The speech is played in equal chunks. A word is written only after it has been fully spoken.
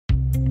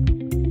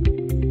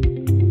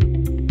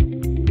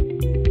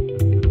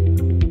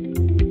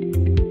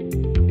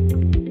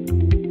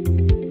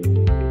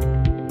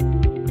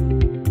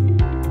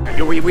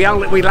We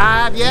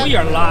live yet? We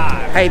are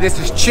live. Hey, this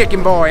is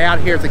Chicken Boy out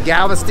here at the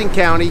Galveston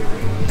County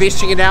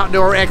Fishing and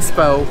Outdoor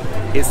Expo.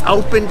 It's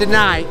open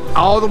tonight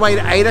all the way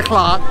to 8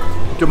 o'clock.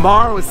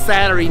 Tomorrow is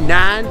Saturday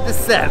 9 to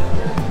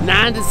 7.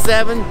 9 to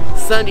 7,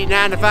 Sunday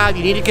 9 to 5.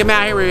 You need to come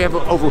out here. We have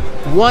over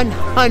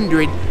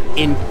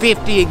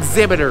 150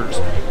 exhibitors.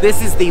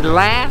 This is the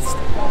last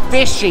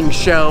fishing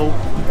show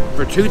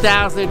for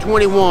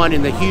 2021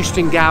 in the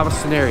Houston,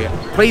 Galveston area.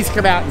 Please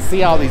come out and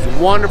see all these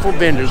wonderful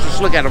vendors.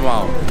 Just look at them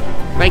all.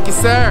 Thank you,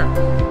 sir.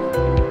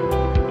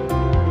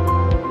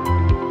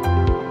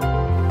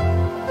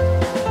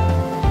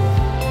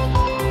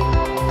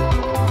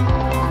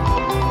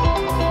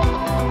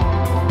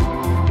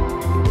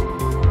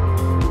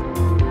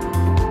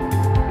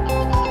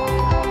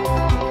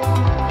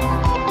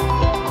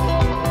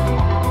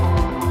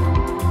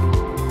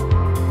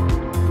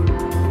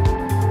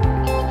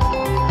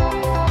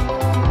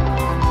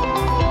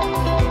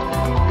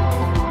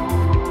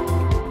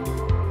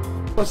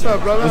 What's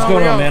up, brother? What's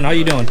going on, man? How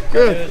you doing?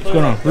 Good. What's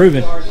going on,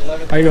 Ruben?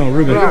 How you doing,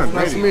 Ruben?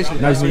 Nice to meet you.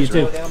 Nice to meet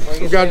you too.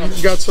 You got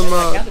some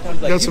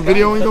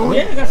videoing going?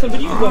 Yeah, I got some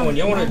videos going.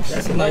 Y'all want to?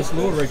 That's a nice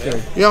lure right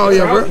there. Yeah,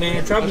 yeah,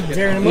 man. Trout's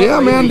tearing them up. Yeah,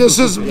 man. This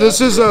is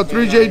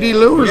 3JD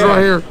Lures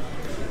right here.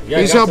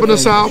 Yeah, he's helping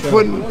us out,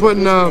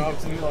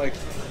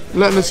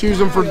 letting us use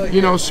them for,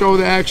 show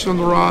the action on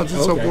the rods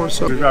and so forth.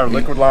 So we've got our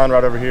liquid line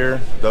right over here.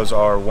 Those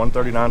are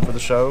 $139 for the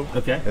show.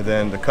 Okay. And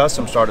then the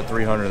custom start at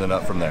 $300 and then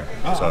up from there.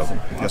 Oh, so awesome.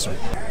 Yes, sir.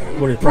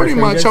 Pretty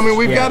much. I mean,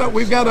 we've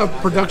got a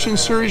production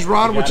series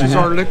rod, which is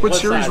our liquid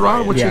series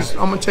rod, which is,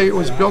 I'm gonna tell you, it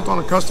was built on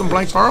a custom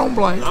blanks, our own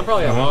blank. I'm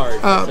probably hard.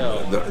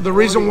 The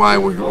reason why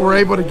we were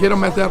able to get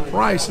them at that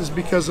price is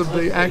because of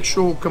the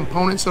actual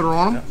components that are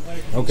on them.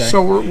 Okay.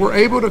 So we're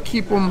able to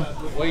keep them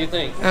What do you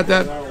think? at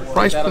that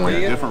price point.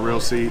 Different reel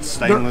seats,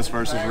 stainless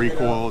versus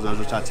recoils. Those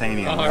are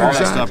titanium. All that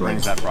stuff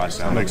brings that price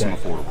down, makes them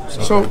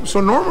affordable.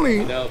 So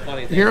normally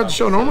here at the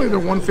show, normally they're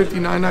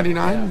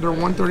 $159.99. They're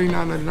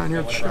 $139.99 here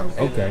at the show.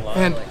 Okay.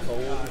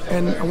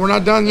 And we're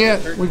not done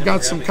yet. We've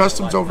got some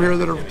customs over here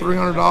that are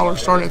 $300,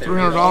 starting at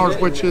 $300,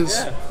 which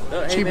is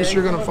cheapest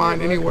you're going to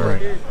find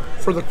anywhere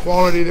for the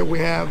quality that we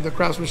have, the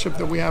craftsmanship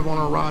that we have on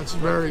our rods.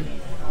 Very,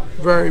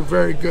 very,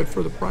 very good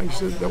for the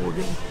price that we're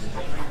getting.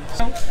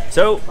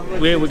 So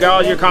we got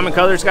all your common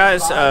colors,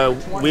 guys.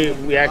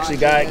 We actually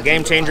got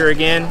Game Changer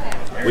again.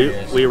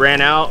 We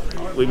ran out.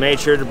 We made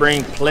sure to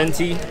bring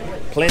plenty.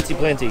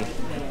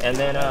 And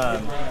then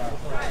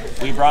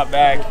we brought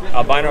back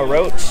Albino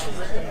Roach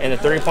in the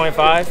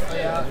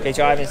 3.5, in case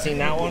y'all haven't seen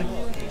that one.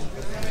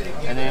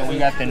 And then we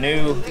got the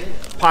new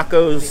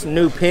Paco's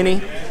new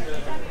penny.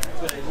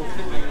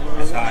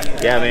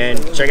 Yeah, man,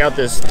 check out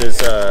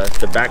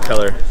the back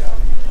color.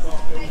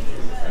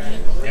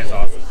 That's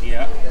awesome.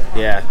 Yeah,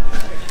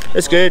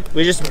 it's good.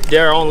 We just did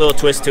our own little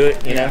twist to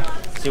it, you know,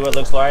 see what it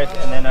looks like.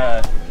 And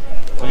then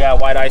we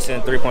got white ice in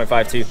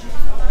 3.5 too.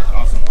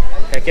 Awesome.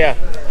 Heck yeah.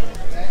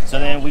 So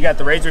then we got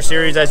the Razor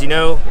series, as you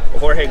know,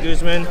 Jorge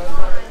Guzman.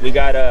 We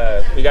got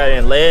it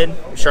in lead,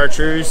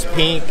 chartreuse,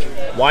 pink,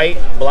 white,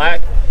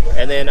 black,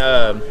 and then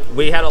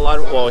he had a lot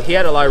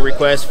of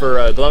requests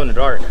for glow in the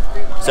dark.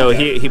 So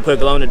he put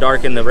glow in the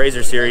dark in the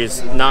Razor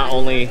series, not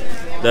only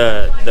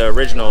the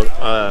original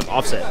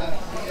offset.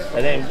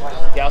 And then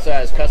he also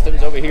has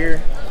customs over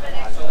here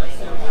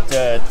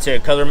to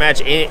color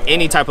match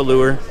any type of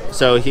lure.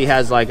 So he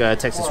has like a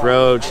Texas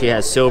Roach, he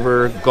has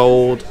silver,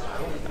 gold,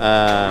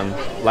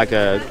 like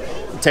a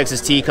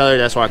Texas tea color,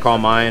 that's what I call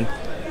mine.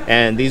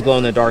 And these glow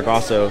in the dark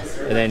also.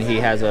 And then he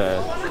has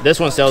this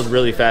one sells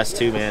really fast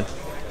too, man.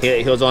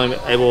 He was only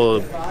able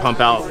to pump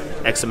out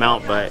X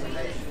amount, but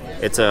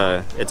it's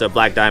a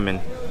black diamond.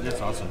 That's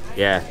awesome.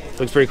 Yeah,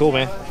 looks pretty cool,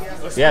 man.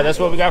 Yeah, that's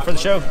what we got for the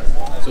show.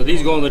 So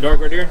these glow in the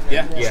dark right here?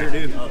 Yeah, sure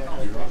do.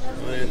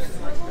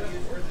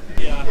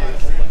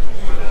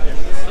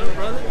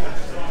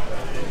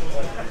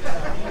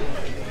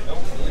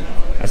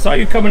 I saw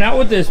you coming out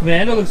with this,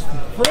 man. It looks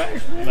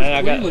fresh. Man,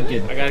 I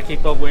gotta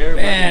keep up with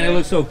everybody. Man, it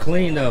looks so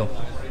clean though.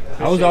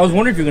 I was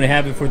wondering if you're gonna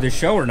have it for this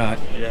show or not.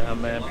 Yeah,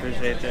 man,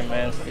 appreciate that,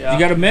 man. Yeah. You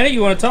got a minute?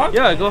 You want to talk?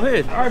 Yeah, go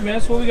ahead. All right, man.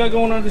 That's what we got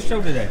going on the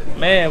show today.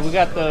 Man, we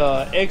got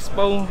the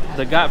Expo,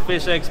 the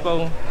GotFish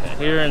Expo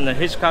here in the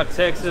Hitchcock,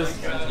 Texas.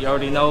 You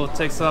already know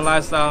Texas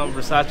Lifestyle. I'm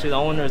Versace, the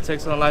owner of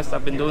Texas Lifestyle.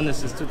 I've been doing this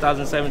since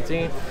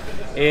 2017,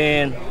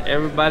 and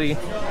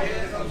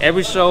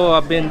every show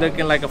I've been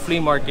looking like a flea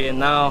market, and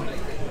now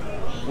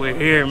we're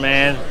here,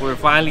 man. We're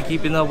finally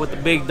keeping up with the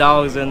big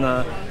dogs, and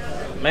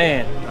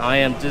man, I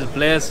am just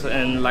blessed,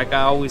 and like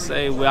I always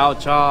say,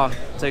 without y'all,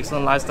 Texas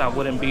Lifestyle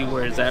wouldn't be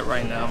where it's at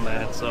right now,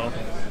 man. So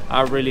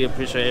I really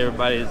appreciate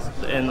everybody's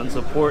and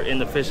support in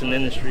the fishing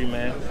industry,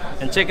 man.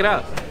 And check it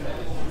out.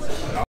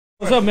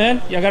 What's up,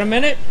 man? Y'all got a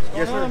minute?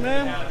 Yes, sir,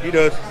 man. He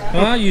does.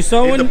 Huh? You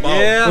sewing?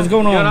 Yeah. What's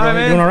going on, bro?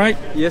 You doing all right?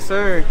 Yes,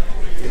 sir.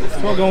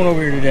 What's going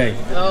over here today?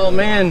 Oh,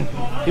 man.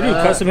 You do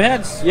custom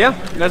hats? Yeah,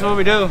 that's what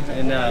we do.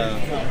 And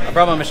I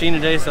brought my machine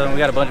today, so we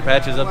got a bunch of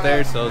patches up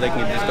there, so they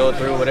can just go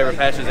through whatever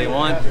patches they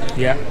want.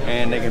 Yeah.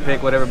 And they can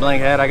pick whatever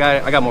blank hat.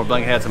 I got more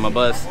blank hats on my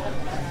bus.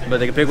 but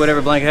they can pick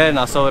whatever blanket head, and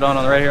I'll sew it on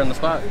right here on the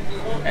spot.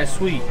 That's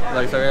sweet.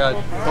 Like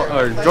so,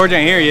 George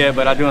ain't here yet,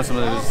 but I'm doing some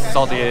of those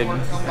salty head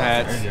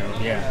hats.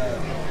 Yeah.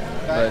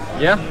 But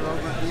yeah,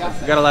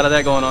 we got a lot of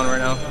that going on right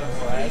now.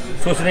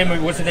 So what's the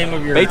name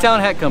of your Baytown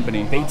Hat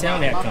Company?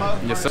 Baytown Hat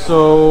Company. Yes, sir.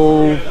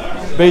 So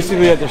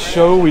basically at the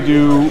show we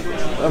do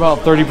about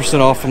 30%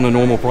 off from the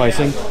normal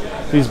pricing.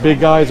 These big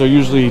guys are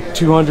usually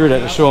 $200. At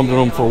the show I'm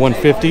doing them for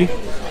 $150.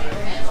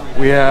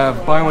 We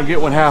have buy one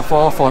get one half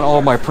off on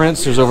all my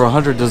prints. There's over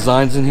 100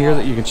 designs in here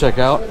that you can check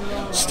out.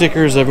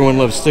 Stickers, everyone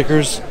loves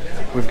stickers.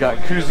 We've got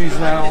koozies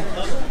now.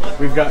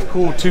 We've got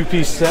cool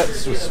two-piece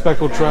sets with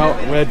speckled trout,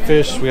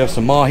 redfish. We have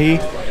some mahi.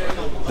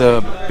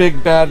 The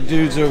big bad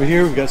dudes over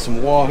here, we've got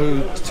some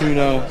wahoo,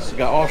 tuna. We've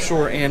got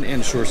offshore and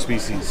inshore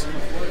species.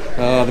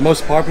 The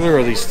most popular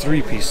are these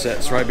three-piece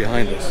sets right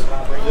behind us.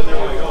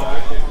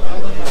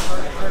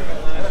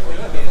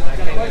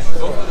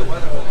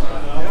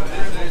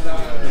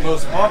 The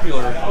most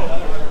popular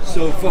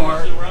so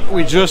far,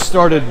 we just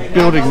started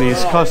building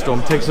these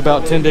custom. Takes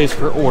about 10 days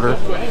per order.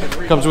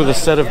 Comes with a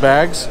set of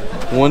bags.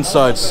 One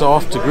side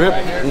soft to grip,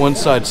 one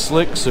side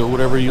slick, so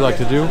whatever you like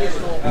to do.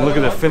 And look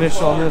at the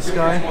finish on this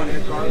guy.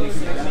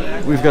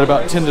 We've got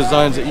about 10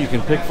 designs that you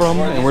can pick from,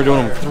 and we're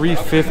doing them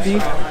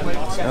 $350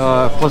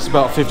 plus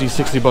about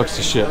 $50-60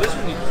 to ship.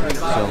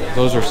 So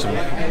those are some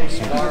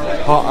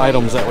hot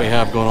items that we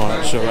have going on at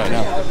the show right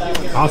now.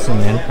 Awesome,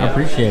 man. I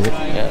appreciate it.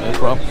 Yeah, no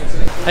problem.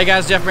 Hey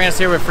guys, Jeff Brandis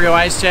here with Frio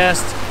Ice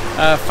Chest.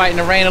 Fighting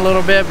the rain a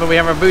little bit, but we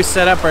have our booth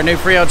set up, our new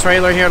Frio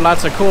trailer here.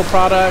 Lots of cool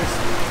products,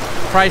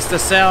 price to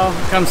sell.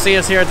 Come see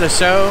us here at the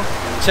show.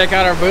 Check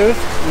out our booth.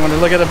 You want to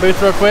look at the booth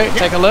real quick? Yeah.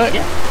 Take a look?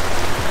 Yeah.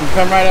 You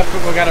come right up.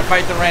 We got to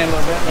fight the rain a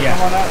little bit. Yeah.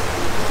 Come on up.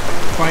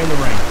 Fighting the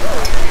rain.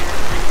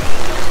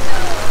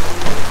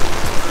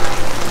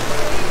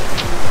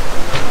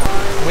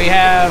 We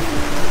have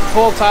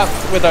full top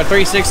with our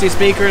 360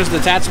 speakers,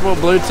 detachable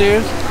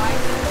Bluetooth.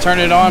 Turn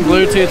it on,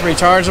 Bluetooth,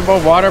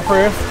 rechargeable,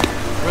 waterproof.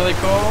 Really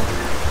cool.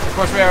 Of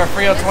course, we have our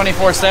Frio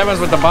 24/7s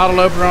with the bottle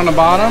opener on the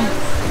bottom.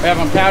 We have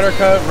them powder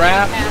coat,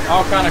 wrap,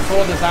 all kind of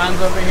cool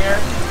designs over here.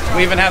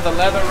 We even have the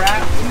leather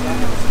wrap.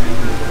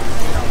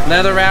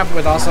 Leather wrap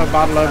with also a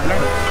bottle opener.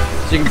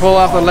 So you can pull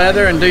off the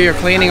leather and do your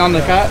cleaning on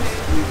the cups.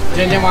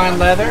 Genuine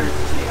leather.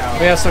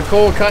 We have some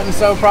cool cut and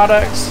sew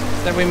products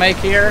that we make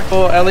here.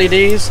 Full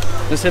LEDs.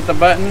 Just hit the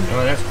button.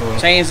 Oh, that's cool.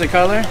 Change the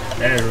color.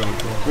 That is really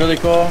cool. Really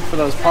cool for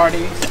those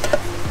parties.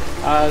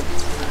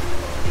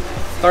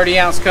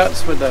 30-ounce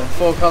cups with the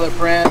full color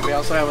print. We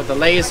also have with the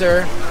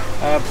laser.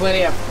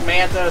 Plenty of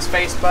mantas,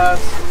 face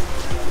buffs,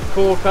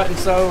 cool cut and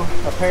sew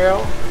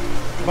apparel.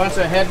 A bunch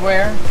of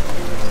headwear.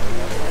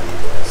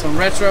 Some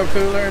retro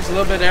coolers, a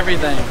little bit of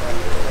everything.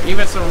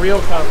 Even some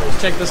reel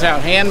covers. Check this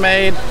out.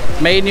 Handmade,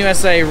 made in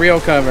USA reel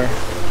cover.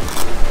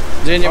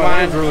 Genuine. Oh,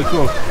 that's really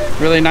cool.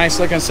 Really nice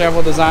looking,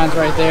 several designs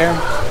right there.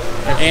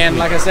 And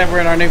like I said, we're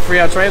in our new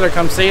Frio trailer.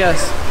 Come see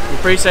us. We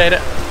appreciate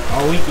it.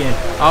 All weekend.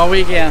 All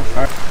weekend.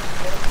 All right.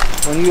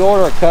 When you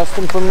order a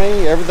custom from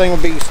me, everything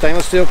will be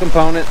stainless steel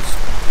components,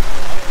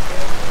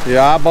 your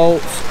eye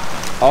bolts,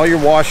 all your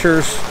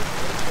washers,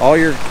 all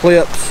your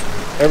clips,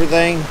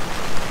 everything.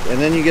 And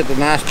then you get the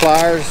nice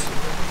pliers,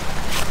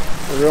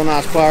 the real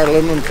nice plier,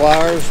 aluminum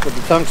pliers with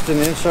the tungsten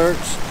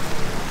inserts.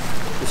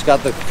 It's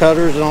got the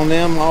cutters on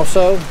them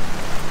also.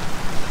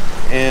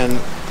 And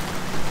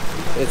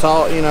it's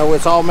all, you know,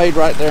 it's all made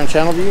right there in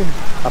Channelview.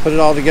 I put it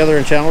all together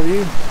in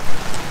Channelview.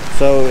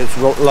 So it's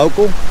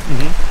local.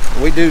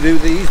 We do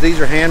these. These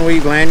are hand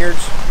weave lanyards.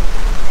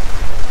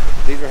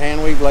 These are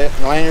hand weave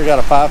lanyards out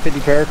of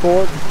 550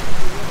 paracord.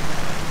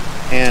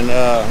 And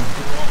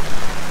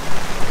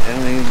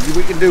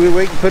we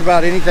can put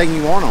about anything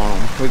you want on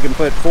them. We can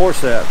put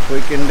forceps.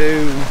 We can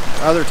do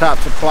other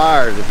types of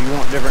pliers if you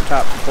want different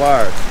types of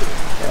pliers.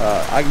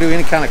 I can do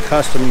any kind of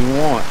custom you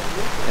want.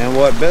 And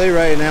what Billy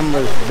Ray and them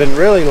has been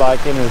really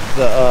liking is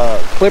the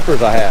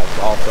clippers I have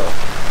also.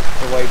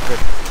 The way to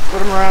put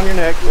them around your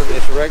neck.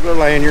 It's a regular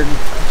lanyard,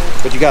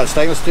 but you got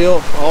stainless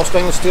steel, all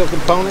stainless steel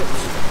components.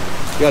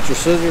 You got your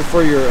scissors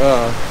for your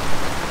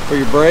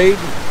braid,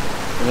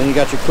 and then you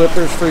got your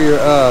clippers for your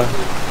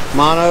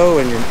mono,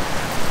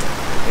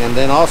 and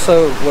then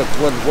also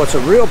what's a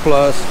real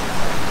plus,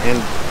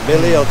 and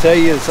Billy will tell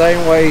you the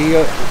same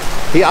way.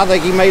 I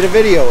think he made a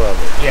video of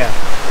it. Yeah.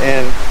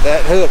 And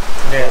that hook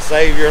will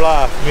save your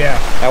life. Yeah.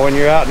 Now when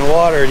you're out in the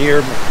water and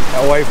you're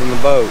away from the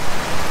boat,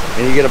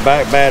 and you get a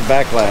bad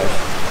backlash.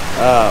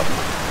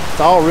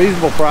 It's all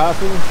reasonable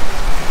pricing.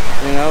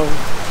 You know,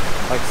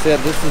 like I said,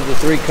 this is the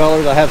 3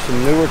 colors. I have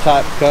some newer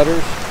type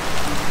cutters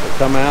that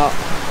come out.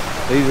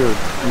 These are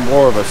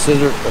more of a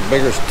scissor, a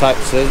bigger type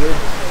scissor.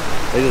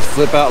 They just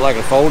flip out like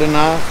a folding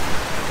knife.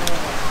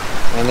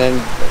 And then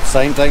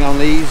same thing on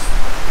these.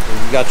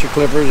 You got your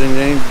clippers, and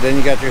then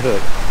you got your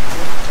hook.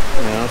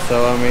 You know,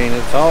 so I mean,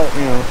 it's all,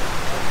 you know,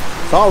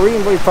 it's all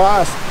reasonably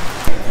priced.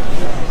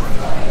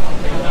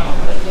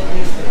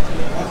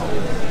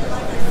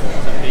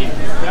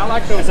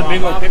 That's a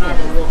big old picture.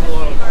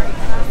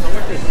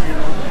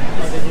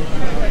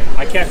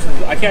 I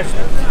catch,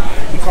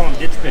 we call them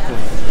ditch pickles.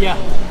 Yeah.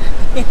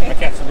 I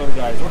catch the little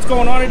guys. What's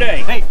going on today?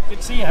 Hey, good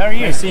to see you. How are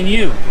you? Nice seeing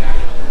you.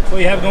 What do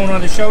you have going on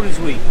the show this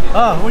week? We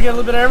got a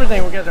little bit of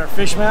everything. We got our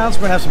fish mounts.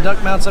 We're gonna have some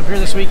duck mounts up here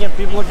this weekend.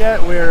 People look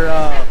at. We're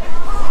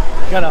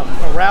got a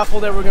raffle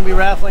that we're gonna be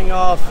raffling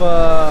off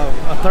a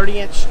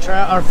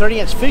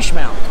 30-inch fish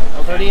mount.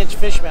 A 30-inch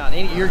fish mount.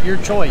 Your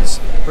choice.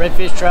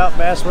 Redfish, trout,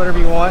 bass, whatever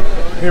you want.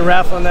 We're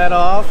raffling that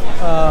off.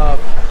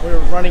 We're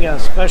running a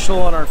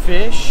special on our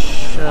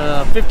fish.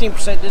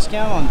 15%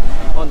 discount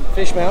on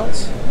fish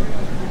mounts.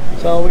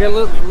 So we got a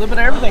little bit of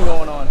everything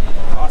going on.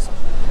 Awesome.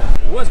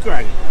 What's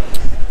cracking?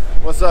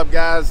 What's up,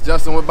 guys?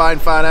 Justin with Bite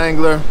and Fight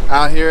Angler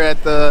out here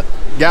at the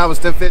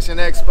Galveston Fishing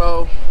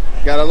Expo.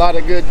 Got a lot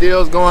of good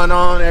deals going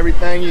on.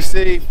 Everything you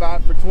see,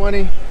 5 for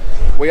 $20.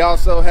 We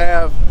also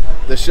have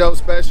the show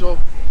special.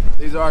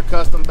 These are our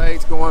custom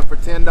baits going for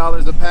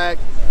 $10 a pack.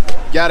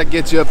 Got to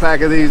get you a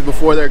pack of these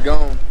before they're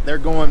gone. They're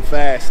going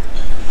fast.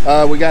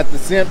 We got the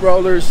scent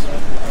rollers.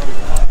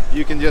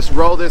 You can just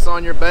roll this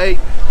on your bait,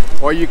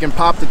 or you can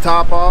pop the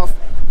top off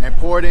and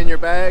pour it in your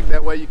bag.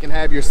 That way you can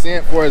have your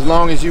scent for as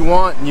long as you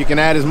want, and you can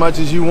add as much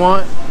as you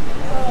want.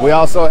 We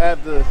also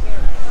have the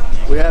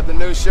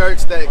new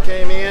shirts that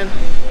came in.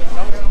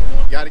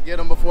 Got to get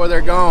them before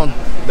they're gone.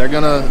 They're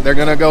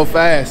gonna go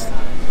fast.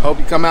 Hope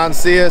you come out and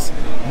see us.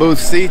 Booth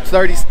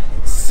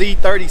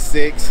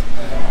C36.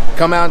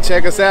 Come out and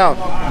check us out.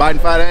 Bite and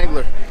Fight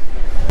Angler.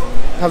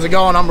 How's it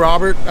going? I'm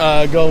Robert.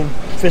 Go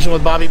fishing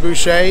with Bobby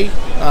Boucher.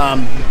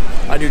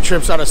 I do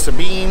trips out of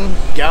Sabine,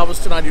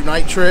 Galveston. I do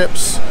night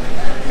trips,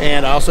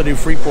 and I also do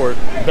Freeport.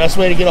 Best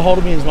way to get a hold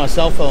of me is my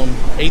cell phone,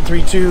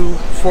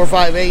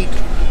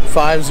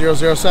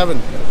 832-458-5007,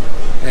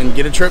 and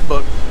get a trip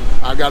booked.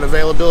 I've got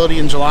availability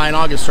in July and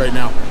August right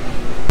now.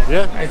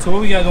 Yeah. All right, so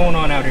what we got going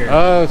on out here?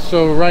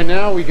 So right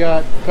now we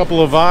got a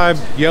couple of Vibe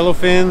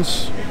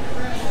yellowfins.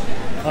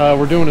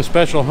 We're doing a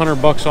special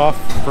 $100 off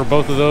for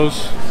both of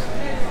those,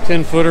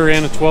 10-footer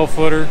and a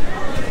 12-footer.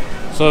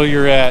 So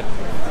you're at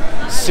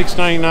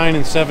 $6.99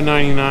 and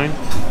 $7.99.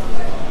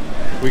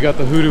 We got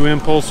the Hoodoo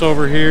Impulse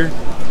over here.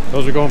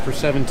 Those are going for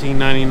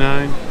 $17.99.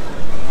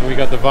 And we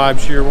got the Vibe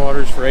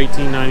Shearwaters for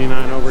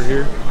 $18.99 over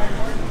here.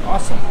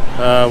 Awesome.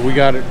 We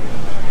got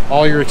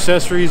all your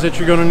accessories that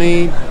you're going to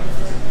need.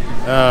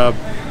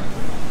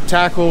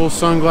 Tackle,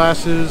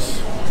 sunglasses,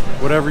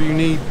 whatever you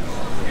need.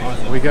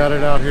 Awesome. We got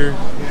it out here.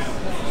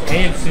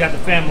 And you got the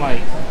fam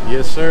light.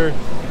 Yes, sir.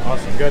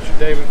 Awesome. Got your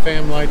David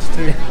fam lights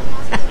too.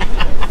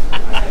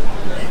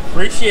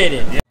 Appreciate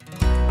it. Yeah.